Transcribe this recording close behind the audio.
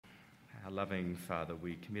Our loving Father,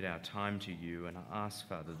 we commit our time to you and ask,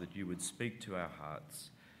 Father, that you would speak to our hearts,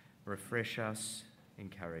 refresh us,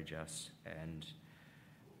 encourage us, and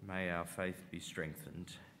may our faith be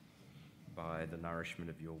strengthened by the nourishment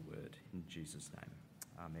of your word. In Jesus' name,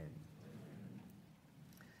 amen.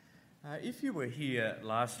 If you were here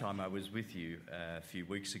last time I was with you a few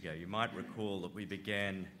weeks ago, you might recall that we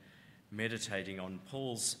began meditating on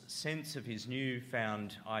Paul's sense of his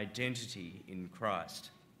newfound identity in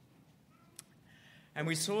Christ. And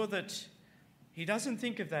we saw that he doesn't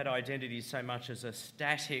think of that identity so much as a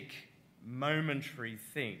static, momentary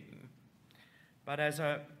thing, but as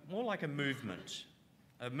more like a movement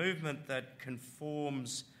that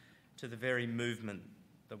conforms to the very movement,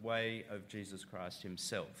 the way of Jesus Christ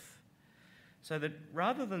himself. So that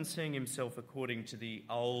rather than seeing himself according to the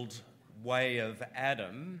old way of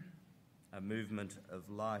Adam, a movement of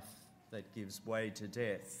life that gives way to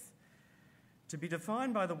death, to be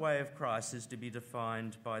defined by the way of Christ is to be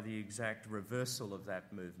defined by the exact reversal of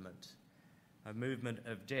that movement, a movement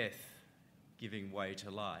of death giving way to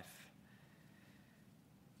life.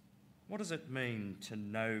 What does it mean to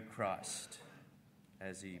know Christ,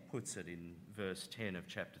 as he puts it in verse 10 of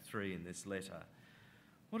chapter 3 in this letter?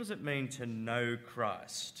 What does it mean to know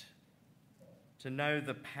Christ? To know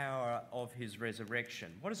the power of his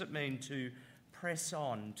resurrection? What does it mean to press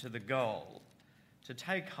on to the goal? To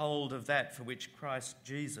take hold of that for which Christ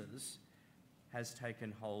Jesus has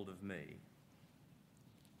taken hold of me?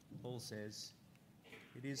 Paul says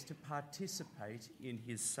it is to participate in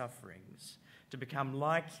his sufferings, to become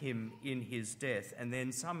like him in his death, and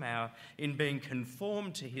then somehow in being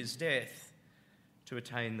conformed to his death to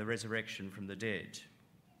attain the resurrection from the dead.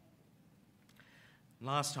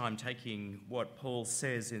 Last time, taking what Paul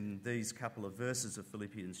says in these couple of verses of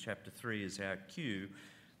Philippians chapter 3 as our cue,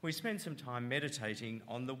 we spent some time meditating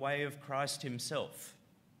on the way of Christ himself.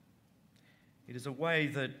 It is a way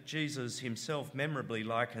that Jesus himself memorably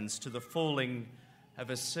likens to the falling of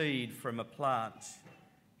a seed from a plant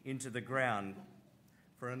into the ground.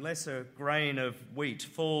 For unless a grain of wheat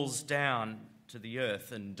falls down to the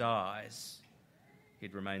earth and dies,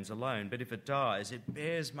 it remains alone. But if it dies, it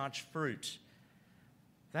bears much fruit.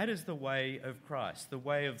 That is the way of Christ, the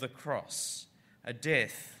way of the cross, a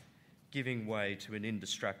death giving way to an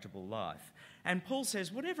indestructible life. And Paul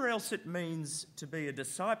says, whatever else it means to be a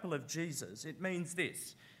disciple of Jesus, it means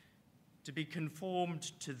this: to be conformed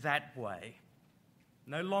to that way.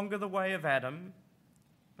 No longer the way of Adam,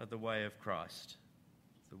 but the way of Christ,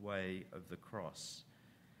 the way of the cross.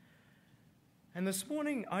 And this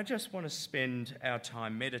morning, I just want to spend our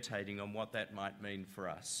time meditating on what that might mean for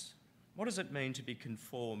us. What does it mean to be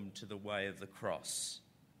conformed to the way of the cross?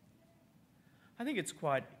 I think it's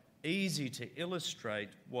quite easy to illustrate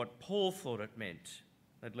what Paul thought it meant,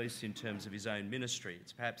 at least in terms of his own ministry.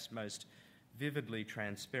 It's perhaps most vividly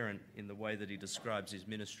transparent in the way that he describes his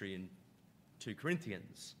ministry in 2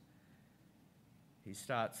 Corinthians. He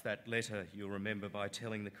starts that letter, you'll remember, by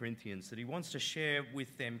telling the Corinthians that he wants to share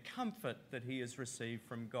with them comfort that he has received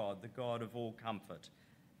from God, the God of all comfort.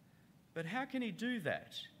 But how can he do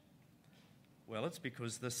that? Well, it's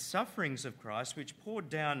because the sufferings of Christ, which poured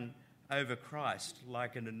down over Christ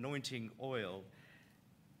like an anointing oil,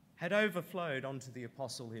 had overflowed onto the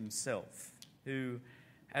apostle himself, who,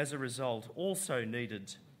 as a result, also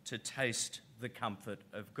needed to taste the comfort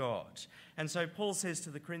of God. And so Paul says to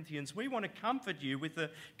the Corinthians, we want to comfort you with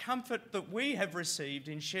the comfort that we have received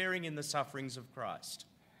in sharing in the sufferings of Christ.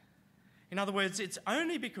 In other words, it's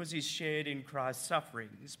only because he's shared in Christ's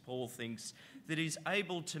sufferings, Paul thinks, that he's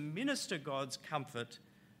able to minister God's comfort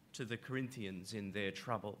to the Corinthians in their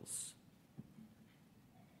troubles.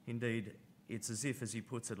 Indeed, it's as if, as he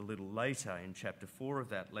puts it a little later in chapter 4 of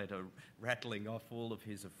that letter, rattling off all of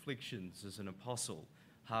his afflictions as an apostle,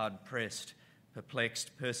 hard-pressed,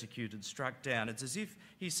 perplexed, persecuted, struck down. It's as if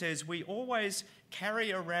he says we always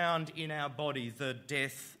carry around in our body the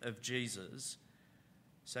death of Jesus,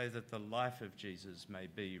 so that the life of Jesus may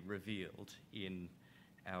be revealed in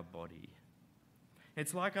our body.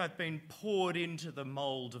 It's like I've been poured into the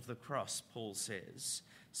mould of the cross, Paul says,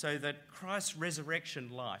 so that Christ's resurrection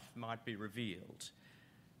life might be revealed.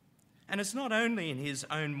 And it's not only in his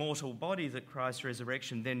own mortal body that Christ's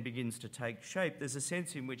resurrection then begins to take shape. There's a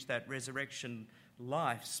sense in which that resurrection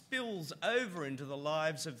life spills over into the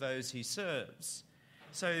lives of those he serves.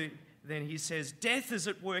 So then he says, death is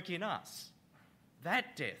at work in us.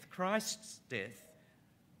 That death, Christ's death,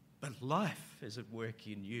 but life is at work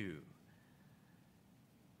in you,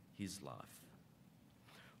 his life.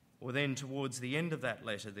 Or then towards the end of that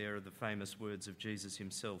letter, there are the famous words of Jesus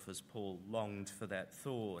himself as Paul longed for that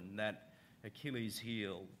thorn, that Achilles'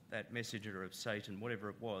 heel, that messenger of Satan, whatever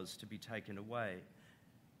it was, to be taken away.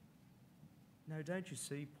 No, don't you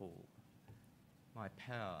see, Paul? My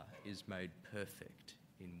power is made perfect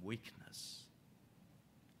in weakness.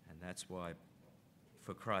 And that's why,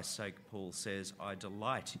 for Christ's sake, Paul says, I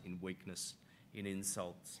delight in weakness, in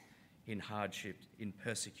insults, in hardship, in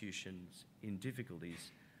persecutions, in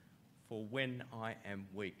difficulties. For when I am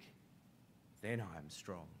weak, then I am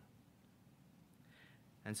strong.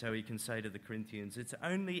 And so he can say to the Corinthians, it's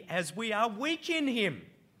only as we are weak in him,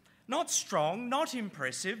 not strong, not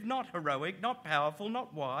impressive, not heroic, not powerful,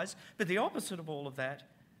 not wise, but the opposite of all of that,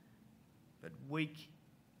 but weak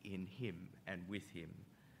in him and with him,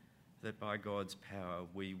 that by God's power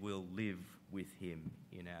we will live with him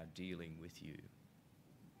in our dealing with you.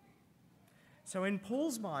 So in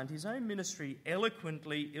Paul's mind, his own ministry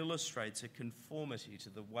eloquently illustrates a conformity to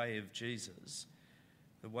the way of Jesus,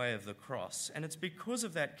 the way of the cross. And it's because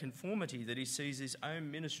of that conformity that he sees his own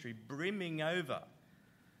ministry brimming over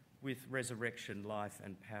with resurrection, life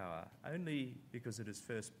and power, only because it is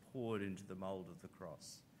first poured into the mould of the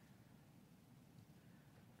cross.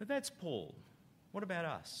 But that's Paul. What about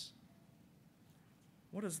us?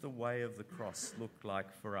 What does the way of the cross look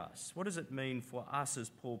like for us? What does it mean for us, as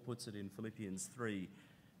Paul puts it in Philippians 3,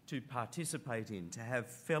 to participate in, to have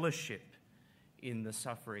fellowship in the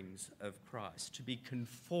sufferings of Christ, to be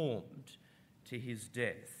conformed to his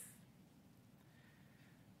death?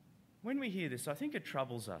 When we hear this, I think it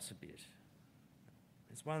troubles us a bit.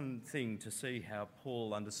 It's one thing to see how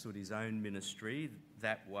Paul understood his own ministry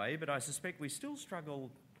that way, but I suspect we still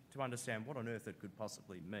struggle to understand what on earth it could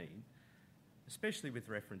possibly mean, especially with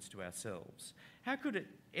reference to ourselves. How could it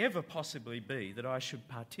ever possibly be that I should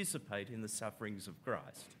participate in the sufferings of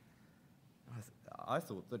Christ? I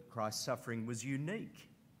thought that Christ's suffering was unique,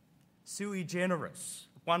 sui generis,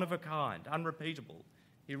 one of a kind, unrepeatable,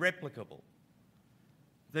 irreplicable.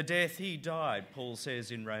 The death he died, Paul says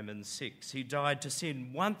in Romans 6, he died to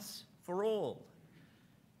sin once for all.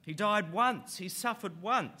 He died once, he suffered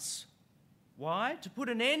once. Why? To put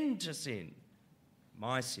an end to sin.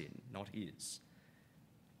 My sin, not his.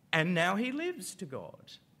 And now he lives to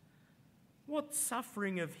God. What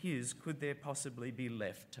suffering of his could there possibly be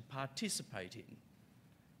left to participate in?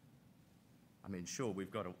 I mean, sure,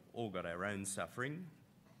 we've all got our own suffering.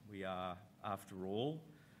 We are, after all,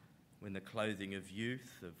 when the clothing of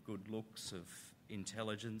youth, of good looks, of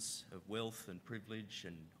intelligence, of wealth and privilege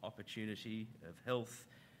and opportunity, of health,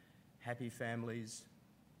 happy families,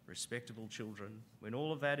 respectable children, when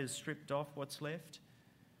all of that is stripped off, what's left?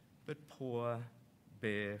 But poor,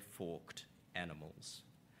 bare, forked animals,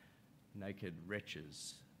 naked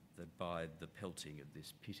wretches that bide the pelting of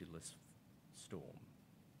this pitiless storm.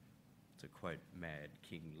 To quote mad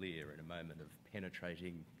King Lear in a moment of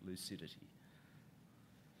penetrating lucidity.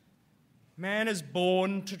 Man is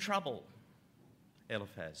born to trouble,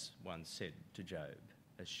 Eliphaz once said to Job,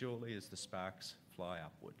 as surely as the sparks fly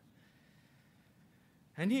upward.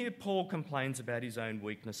 And here Paul complains about his own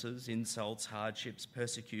weaknesses, insults, hardships,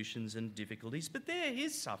 persecutions and difficulties, but they're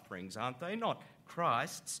his sufferings, aren't they? Not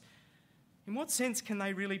Christ's. In what sense can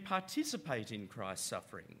they really participate in Christ's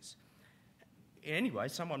sufferings? Anyway,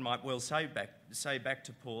 someone might well say back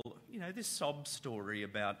to Paul, you know, this sob story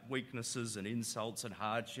about weaknesses and insults and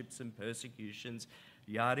hardships and persecutions,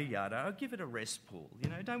 yada, yada. Oh, give it a rest, Paul. You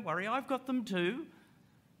know, don't worry, I've got them too.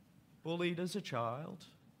 Bullied as a child,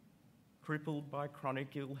 crippled by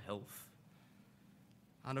chronic ill health,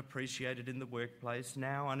 unappreciated in the workplace,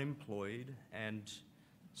 now unemployed and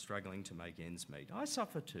struggling to make ends meet. I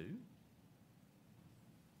suffer too.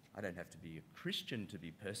 I don't have to be a Christian to be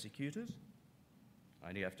persecuted. I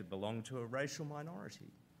only have to belong to a racial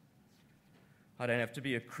minority. I don't have to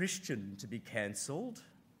be a Christian to be cancelled.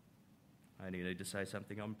 I only need to say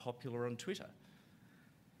something unpopular on Twitter.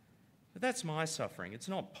 But that's my suffering. It's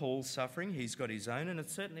not Paul's suffering. He's got his own, and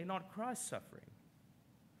it's certainly not Christ's suffering.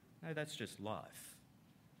 No, that's just life.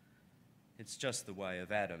 It's just the way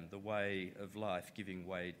of Adam, the way of life giving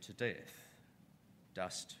way to death.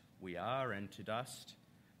 Dust we are, and to dust,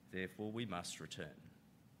 therefore, we must return.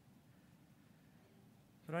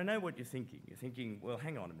 But I know what you're thinking. You're thinking, well,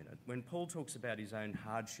 hang on a minute. When Paul talks about his own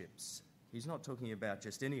hardships, he's not talking about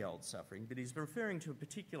just any old suffering, but he's referring to a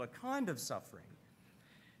particular kind of suffering.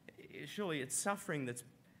 Surely it's suffering that's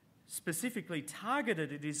specifically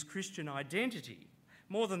targeted at his Christian identity.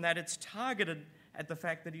 More than that, it's targeted at the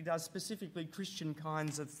fact that he does specifically Christian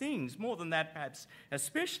kinds of things. More than that, perhaps,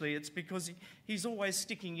 especially, it's because he's always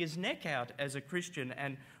sticking his neck out as a Christian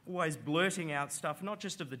and always blurting out stuff, not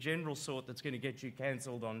just of the general sort that's going to get you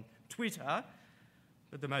cancelled on Twitter,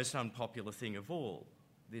 but the most unpopular thing of all,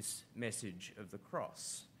 this message of the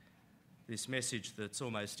cross, This message that's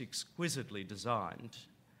almost exquisitely designed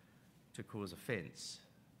to cause offence,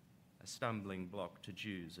 a stumbling block to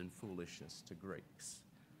Jews and foolishness to Greeks.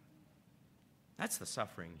 That's the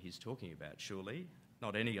suffering he's talking about, surely.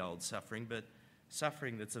 Not any old suffering, but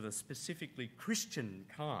suffering that's of a specifically Christian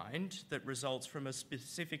kind that results from a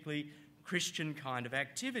specifically Christian kind of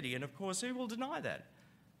activity. And of course, who will deny that?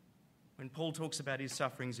 When Paul talks about his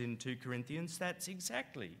sufferings in 2 Corinthians, that's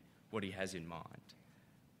exactly what he has in mind.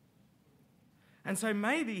 And so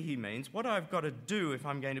maybe he means what I've got to do if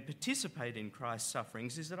I'm going to participate in Christ's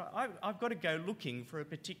sufferings is that I've got to go looking for a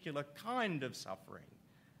particular kind of suffering.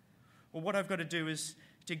 Or what I've got to do is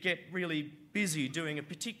to get really busy doing a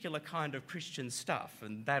particular kind of Christian stuff,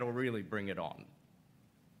 and that'll really bring it on.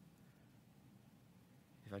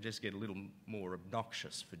 If I just get a little more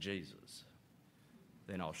obnoxious for Jesus,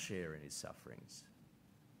 then I'll share in his sufferings.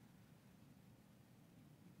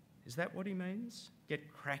 Is that what he means?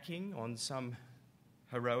 Get cracking on some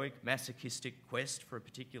heroic, masochistic quest for a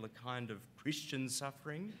particular kind of Christian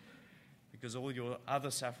suffering because all your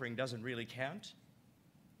other suffering doesn't really count?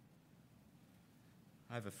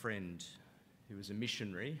 I have a friend who was a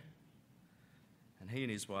missionary, and he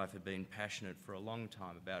and his wife have been passionate for a long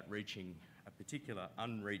time about reaching a particular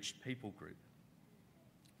unreached people group.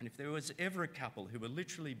 And if there was ever a couple who were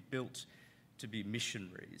literally built to be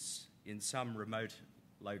missionaries in some remote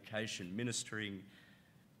location, ministering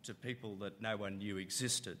to people that no one knew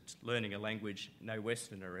existed, learning a language no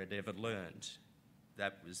Westerner had ever learned,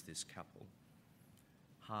 that was this couple.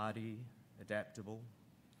 Hardy, adaptable,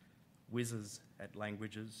 whizzes at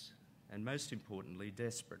languages, and most importantly,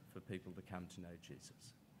 desperate for people to come to know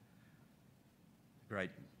Jesus. The great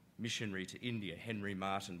missionary to India, Henry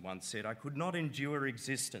Martyn, once said, "I could not endure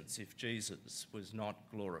existence if Jesus was not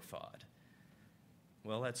glorified."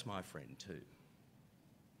 Well, that's my friend too.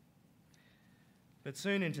 But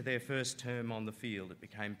soon into their first term on the field, it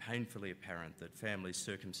became painfully apparent that family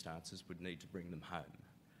circumstances would need to bring them home,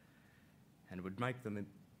 and it would make them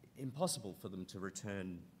impossible for them to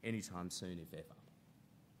return anytime soon, if ever.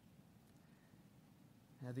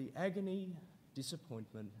 Now, the agony,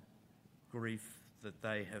 disappointment, grief that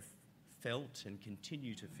they have felt and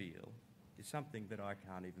continue to feel is something that I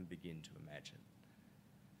can't even begin to imagine.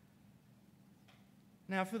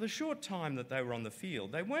 Now, for the short time that they were on the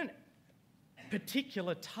field, they weren't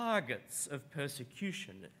particular targets of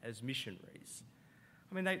persecution as missionaries.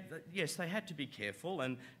 I mean, yes, they had to be careful,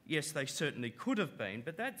 and yes, they certainly could have been,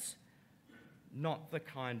 but that's not the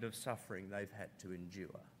kind of suffering they've had to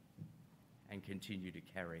endure and continue to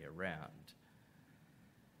carry around.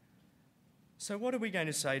 So what are we going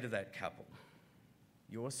to say to that couple?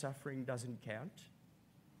 Your suffering doesn't count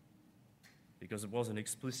because it wasn't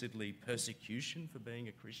explicitly persecution for being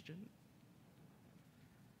a Christian?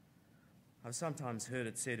 I've sometimes heard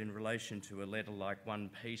it said in relation to a letter like 1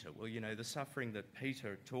 Peter, well, you know, the suffering that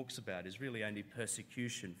Peter talks about is really only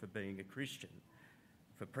persecution for being a Christian,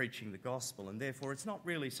 for preaching the gospel, and therefore it's not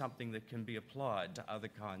really something that can be applied to other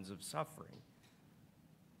kinds of suffering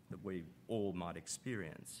that we all might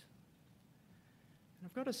experience. And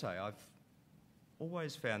I've got to say, I've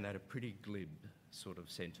always found that a pretty glib sort of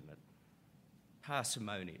sentiment,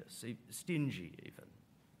 parsimonious, stingy even.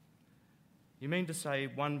 You mean to say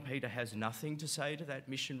 1 Peter has nothing to say to that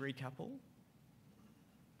missionary couple?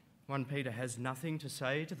 1 Peter has nothing to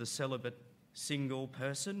say to the celibate single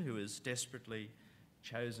person who has desperately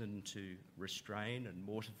chosen to restrain and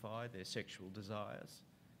mortify their sexual desires?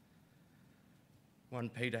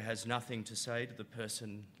 1 Peter has nothing to say to the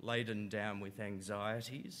person laden down with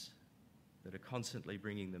anxieties that are constantly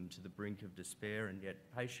bringing them to the brink of despair and yet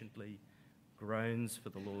patiently groans for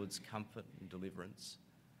the Lord's comfort and deliverance?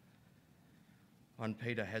 1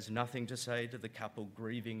 Peter has nothing to say to the couple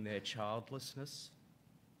grieving their childlessness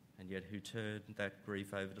and yet who turned that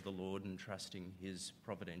grief over to the Lord and trusting his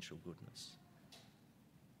providential goodness.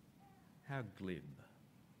 How glib.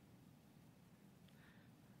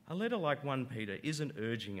 A letter like 1 Peter isn't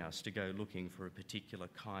urging us to go looking for a particular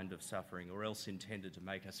kind of suffering or else intended to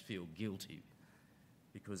make us feel guilty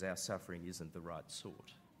because our suffering isn't the right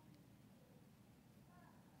sort.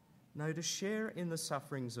 No, to share in the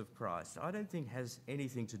sufferings of Christ, I don't think has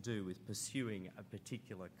anything to do with pursuing a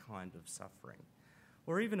particular kind of suffering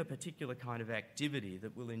or even a particular kind of activity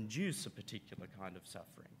that will induce a particular kind of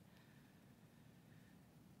suffering.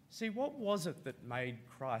 See, what was it that made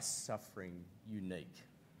Christ's suffering unique?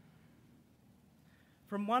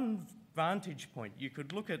 From one vantage point, you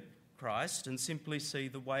could look at Christ and simply see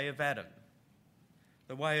the way of Adam,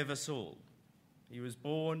 the way of us all. He was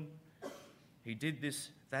born, he did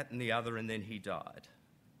this, that and the other, and then he died.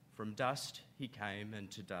 From dust he came and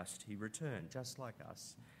to dust he returned, just like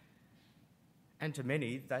us. And to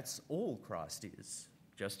many, that's all Christ is,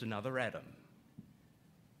 just another Adam.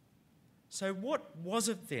 So what was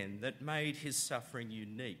it then that made his suffering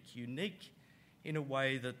unique? Unique in a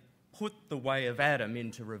way that put the way of Adam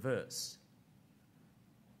into reverse?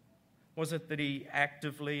 Was it that he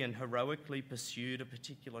actively and heroically pursued a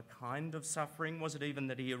particular kind of suffering? Was it even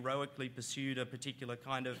that he heroically pursued a particular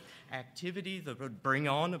kind of activity that would bring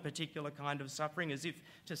on a particular kind of suffering, as if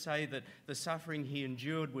to say that the suffering he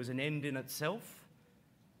endured was an end in itself?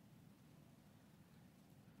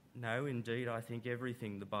 No, indeed, I think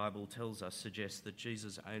everything the Bible tells us suggests that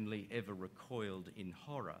Jesus only ever recoiled in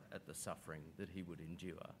horror at the suffering that he would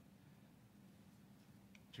endure.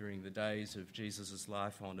 During the days of Jesus'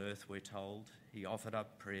 life on earth, we're told, he offered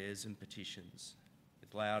up prayers and petitions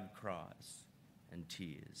with loud cries and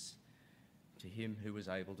tears to him who was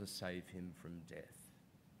able to save him from death.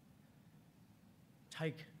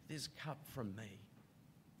 "Take this cup from me,"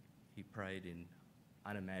 he prayed in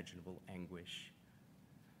unimaginable anguish,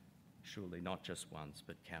 surely not just once,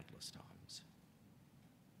 but countless times.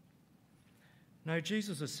 No,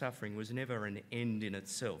 Jesus' suffering was never an end in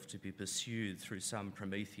itself to be pursued through some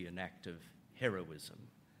Promethean act of heroism.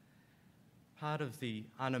 Part of the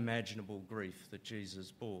unimaginable grief that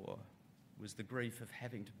Jesus bore was the grief of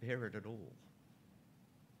having to bear it at all.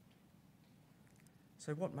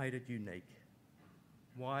 So what made it unique?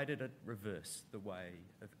 Why did it reverse the way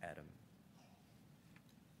of Adam?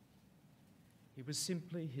 It was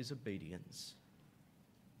simply his obedience.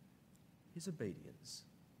 His obedience.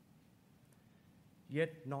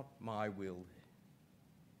 "Yet not my will,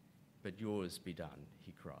 but yours be done,"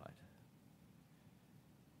 he cried.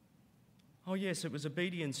 Oh yes, it was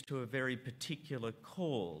obedience to a very particular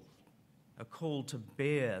call, a call to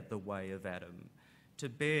bear the way of Adam, to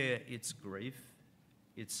bear its grief,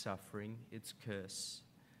 its suffering, its curse,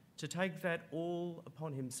 to take that all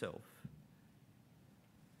upon himself.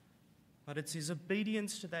 But it's his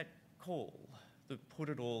obedience to that call that put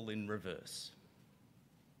it all in reverse.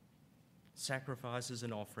 "Sacrifices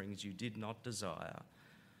and offerings you did not desire.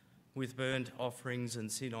 With burnt offerings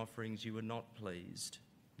and sin offerings you were not pleased.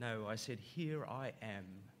 No, I said, here I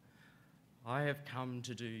am. I have come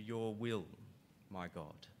to do your will, my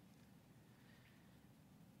God."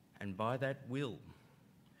 And by that will,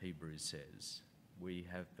 Hebrews says, we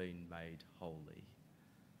have been made holy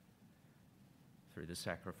through the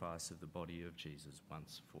sacrifice of the body of Jesus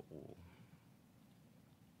once for all.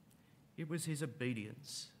 It was his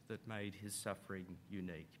obedience that made his suffering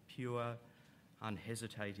unique, pure,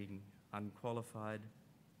 unhesitating, unqualified,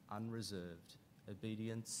 unreserved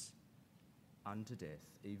obedience unto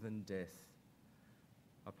death, even death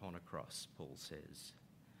upon a cross, Paul says,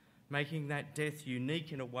 making that death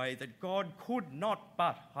unique in a way that God could not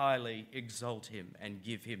but highly exalt him and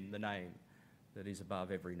give him the name that is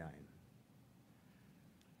above every name.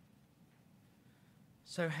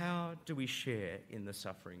 So how do we share in the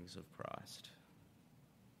sufferings of Christ?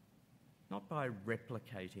 Not by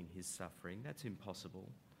replicating his suffering, that's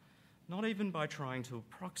impossible. Not even by trying to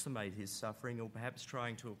approximate his suffering or perhaps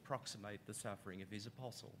trying to approximate the suffering of his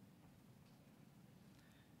apostle.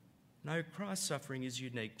 No, Christ's suffering is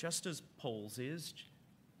unique, just as Paul's is,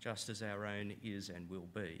 just as our own is and will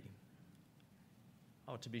be.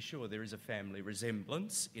 Oh, to be sure, there is a family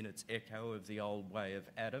resemblance in its echo of the old way of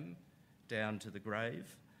Adam down to the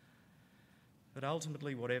grave. But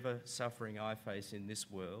ultimately, whatever suffering I face in this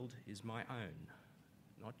world is my own,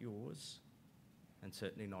 not yours, and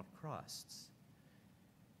certainly not Christ's.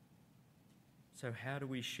 So how do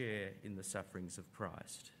we share in the sufferings of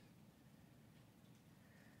Christ?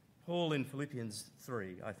 Paul in Philippians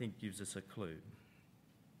 3, I think, gives us a clue.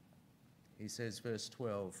 He says, verse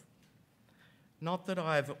 12, "Not that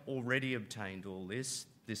I have already obtained all this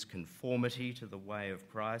conformity to the way of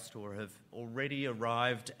Christ, or have already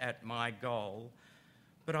arrived at my goal,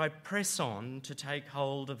 but I press on to take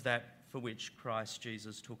hold of that for which Christ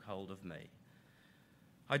Jesus took hold of me.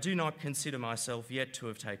 I do not consider myself yet to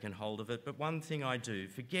have taken hold of it, but one thing I do,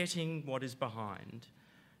 forgetting what is behind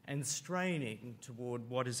and straining toward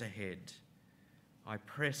what is ahead, I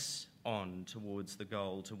press on towards the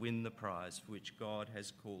goal to win the prize for which God has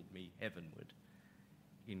called me heavenward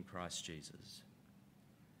in Christ Jesus."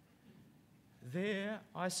 There,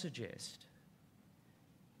 I suggest,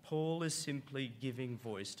 Paul is simply giving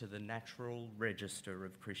voice to the natural register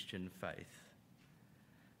of Christian faith.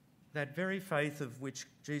 That very faith of which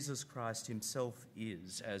Jesus Christ himself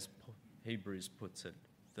is, as Hebrews puts it,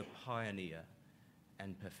 the pioneer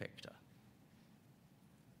and perfecter.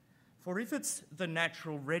 For if it's the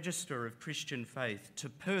natural register of Christian faith to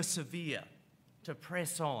persevere, to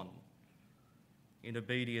press on in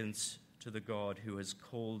obedience to the God who has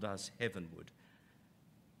called us heavenward,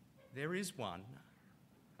 there is one,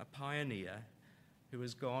 a pioneer, who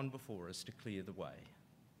has gone before us to clear the way.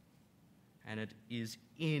 And it is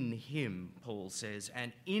in him, Paul says,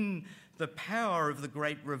 and in the power of the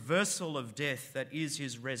great reversal of death that is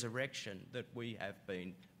his resurrection, that we have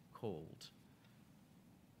been called.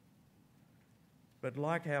 But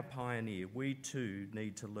like our pioneer, we too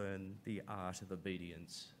need to learn the art of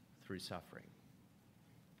obedience through suffering.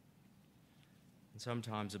 And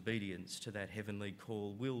sometimes obedience to that heavenly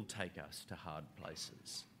call will take us to hard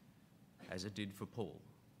places, as it did for Paul.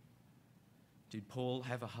 Did Paul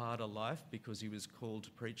have a harder life because he was called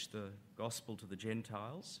to preach the gospel to the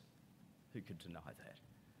Gentiles? Who could deny that?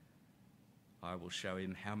 I will show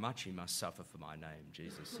him how much he must suffer for my name,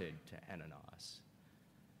 Jesus said to Ananias.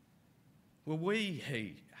 Will we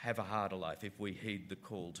have a harder life if we heed the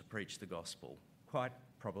call to preach the gospel? Quite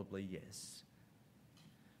probably yes.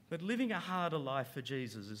 But living a harder life for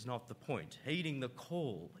Jesus is not the point. Heeding the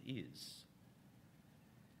call is.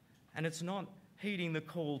 And it's not heeding the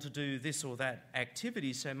call to do this or that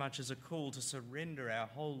activity so much as a call to surrender our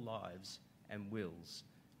whole lives and wills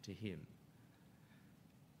to him.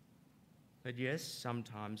 But yes,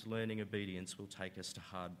 sometimes learning obedience will take us to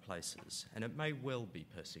hard places, and it may well be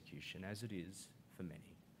persecution, as it is for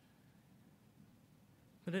many.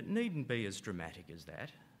 But it needn't be as dramatic as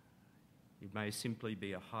that. It may simply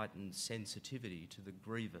be a heightened sensitivity to the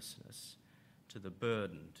grievousness, to the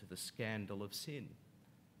burden, to the scandal of sin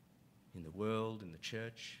in the world, in the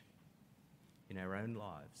church, in our own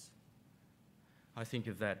lives. I think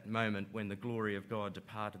of that moment when the glory of God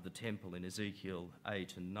departed the temple in Ezekiel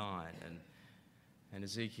 8 and 9, and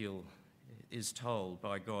Ezekiel is told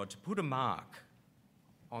by God to put a mark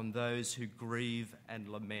on those who grieve and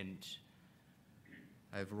lament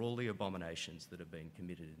over all the abominations that have been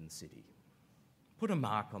committed in the city. Put a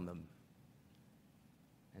mark on them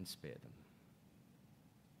and spare them.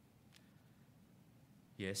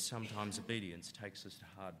 Yes, sometimes obedience takes us to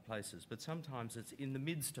hard places, but sometimes it's in the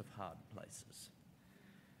midst of hard places.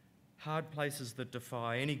 Hard places that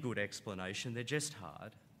defy any good explanation, they're just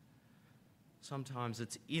hard. Sometimes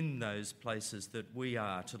it's in those places that we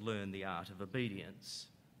are to learn the art of obedience.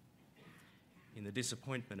 In the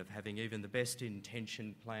disappointment of having even the best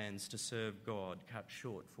intentioned plans to serve God cut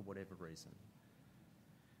short for whatever reason.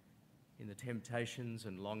 In the temptations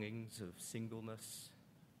and longings of singleness,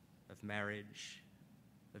 of marriage,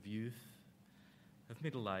 of youth, of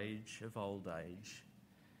middle age, of old age.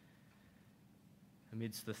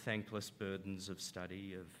 Amidst the thankless burdens of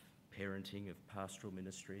study, of parenting, of pastoral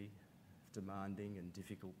ministry, of demanding and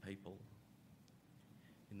difficult people,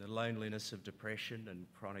 in the loneliness of depression and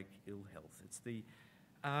chronic ill health. It's the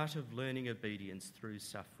art of learning obedience through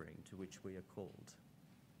suffering to which we are called.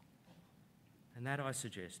 And that, I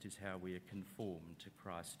suggest, is how we are conformed to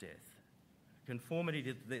Christ's death.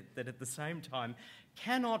 Conformity that at the same time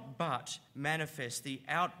cannot but manifest the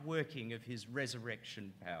outworking of his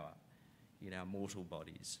resurrection power in our mortal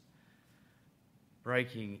bodies,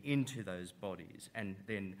 breaking into those bodies and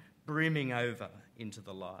then brimming over into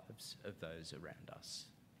the lives of those around us.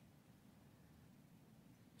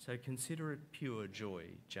 So consider it pure joy,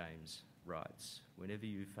 James writes, whenever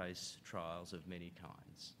you face trials of many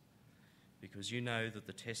kinds, because you know that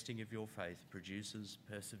the testing of your faith produces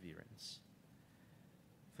perseverance.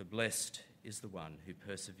 For blessed is the one who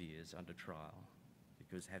perseveres under trial,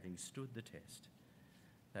 because having stood the test,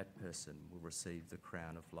 that person will receive the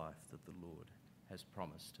crown of life that the Lord has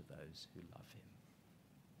promised to those who love him.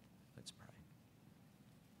 Let's pray.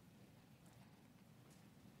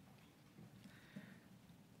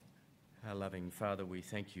 Our loving Father, we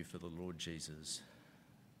thank you for the Lord Jesus,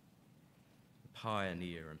 the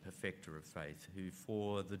pioneer and perfecter of faith, who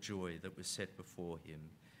for the joy that was set before him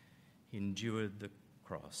endured the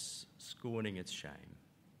cross, scorning its shame,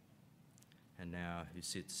 and now who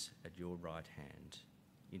sits at your right hand,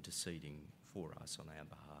 interceding for us on our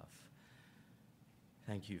behalf.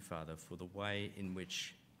 Thank you, Father, for the way in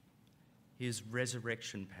which his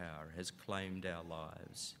resurrection power has claimed our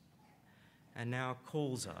lives and now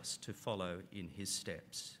calls us to follow in his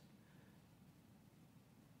steps,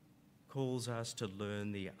 calls us to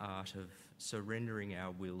learn the art of surrendering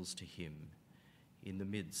our wills to him in the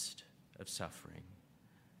midst of suffering,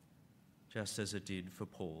 just as it did for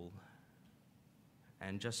Paul,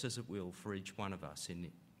 and just as it will for each one of us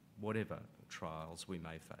in whatever trials we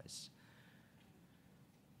may face.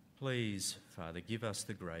 Please, Father, give us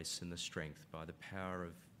the grace and the strength by the power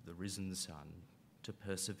of the risen Son to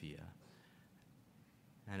persevere,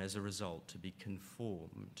 and as a result to be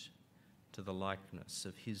conformed to the likeness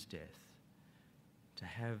of his death, to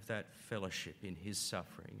have that fellowship in his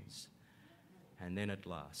sufferings, and then at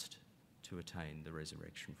last to attain the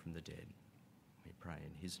resurrection from the dead. We pray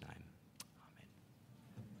in his name.